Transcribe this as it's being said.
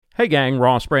Hey gang,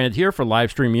 Ross Brand here for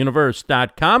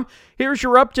LivestreamUniverse.com. Here's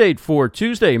your update for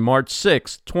Tuesday, March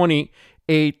 6,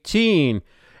 2018.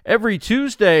 Every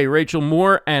Tuesday, Rachel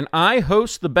Moore and I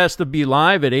host the Best of Be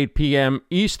Live at 8 p.m.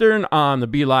 Eastern on the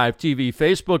Be Live TV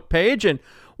Facebook page. And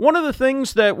one of the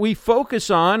things that we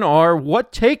focus on are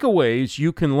what takeaways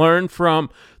you can learn from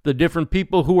the different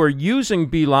people who are using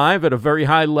Be Live at a very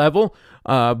high level,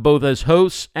 both as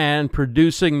hosts and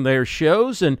producing their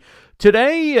shows. And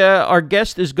today, our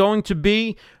guest is going to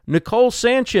be Nicole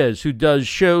Sanchez, who does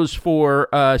shows for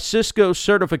Cisco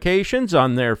certifications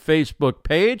on their Facebook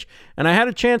page. And I had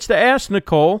a chance to ask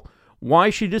Nicole why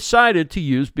she decided to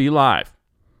use Be Live.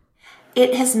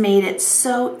 It has made it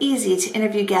so easy to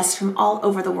interview guests from all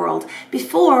over the world.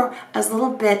 Before, I was a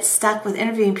little bit stuck with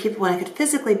interviewing people when I could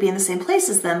physically be in the same place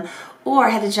as them, or I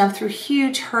had to jump through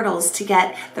huge hurdles to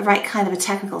get the right kind of a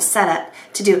technical setup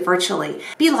to do it virtually.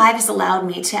 Be Live has allowed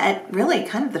me to, at really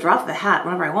kind of the drop of a hat,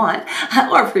 whenever I want,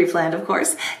 or pre-planned of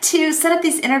course, to set up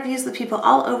these interviews with people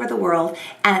all over the world.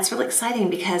 And it's really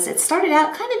exciting because it started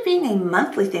out kind of being a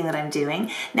monthly thing that I'm doing.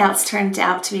 Now it's turned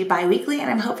out to be bi-weekly, and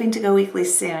I'm hoping to go weekly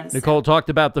soon. Nicole talked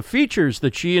about the features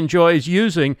that she enjoys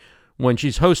using when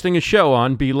she's hosting a show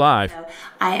on Be Live.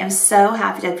 I am so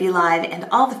happy to Be Live and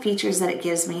all the features that it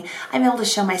gives me. I'm able to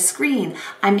show my screen.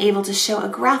 I'm able to show a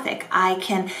graphic. I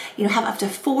can, have up to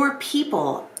 4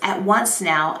 people at once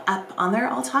now up on there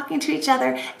all talking to each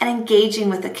other and engaging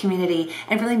with the community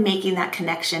and really making that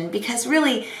connection, because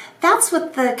really that's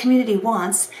what the community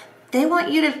wants. They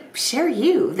want you to share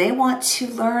you. They want to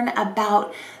learn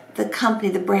about the company,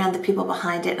 the brand, the people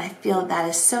behind it. And I feel that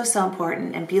is so, so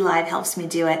important. And Be Live helps me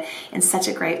do it in such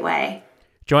a great way.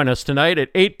 Join us tonight at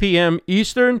 8 p.m.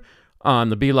 Eastern on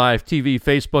the Be Live TV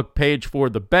Facebook page for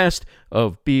the Best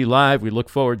of Be Live. We look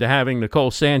forward to having Nicole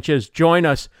Sanchez join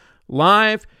us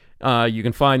live. You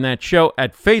can find that show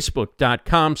at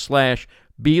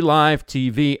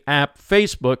facebook.com/BeLiveTV app,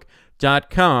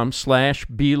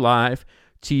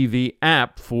 facebook.com/BeLiveTV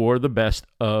app for the Best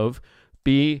of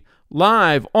Be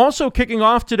Live. Also kicking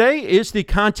off today is the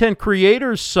Content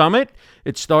Creators Summit.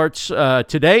 It starts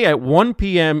today at 1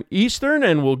 p.m. Eastern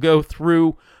and will go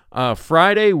through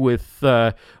Friday with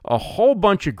a whole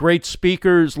bunch of great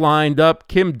speakers lined up.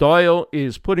 Kim Doyle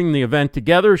is putting the event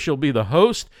together. She'll be the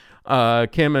host.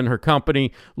 Kim and her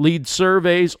company Lead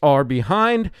Surveys are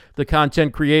behind the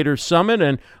Content Creators Summit,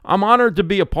 and I'm honored to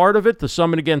be a part of it. The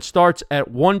summit again starts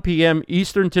at 1 p.m.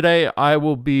 Eastern today. I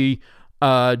will be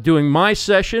doing my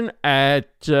session at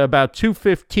about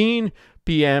 2:15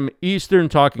 p.m. Eastern,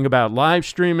 talking about live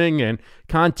streaming and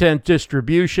content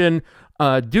distribution.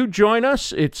 Do join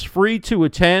us. It's free to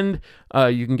attend.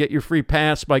 You can get your free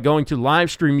pass by going to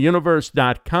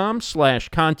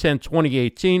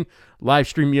livestreamuniverse.com/content2018,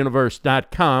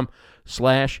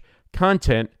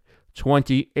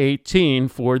 livestreamuniverse.com/content2018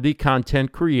 for the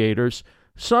Content Creators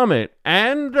Summit.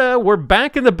 And we're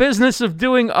back in the business of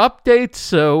doing updates,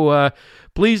 so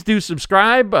please do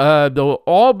subscribe. They'll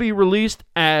all be released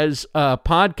as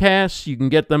podcasts. You can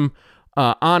get them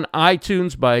on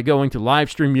iTunes by going to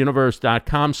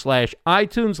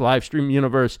livestreamuniverse.com/iTunes,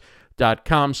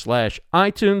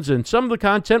 livestreamuniverse.com/iTunes, and some of the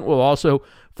content will also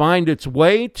find its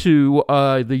way to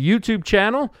the YouTube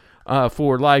channel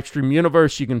for Livestream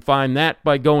Universe. You can find that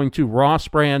by going to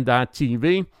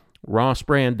rossbrand.tv.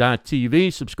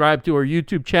 rossbrand.tv. Subscribe to our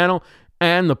YouTube channel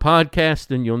and the podcast,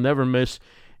 and you'll never miss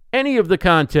any of the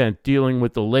content dealing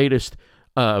with the latest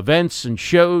events and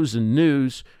shows and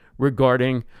news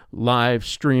regarding live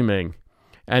streaming.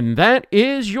 And that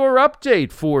is your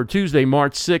update for Tuesday,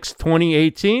 March 6,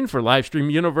 2018 for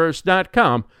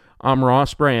LivestreamUniverse.com. I'm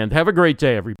Ross Brand. Have a great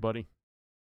day, everybody.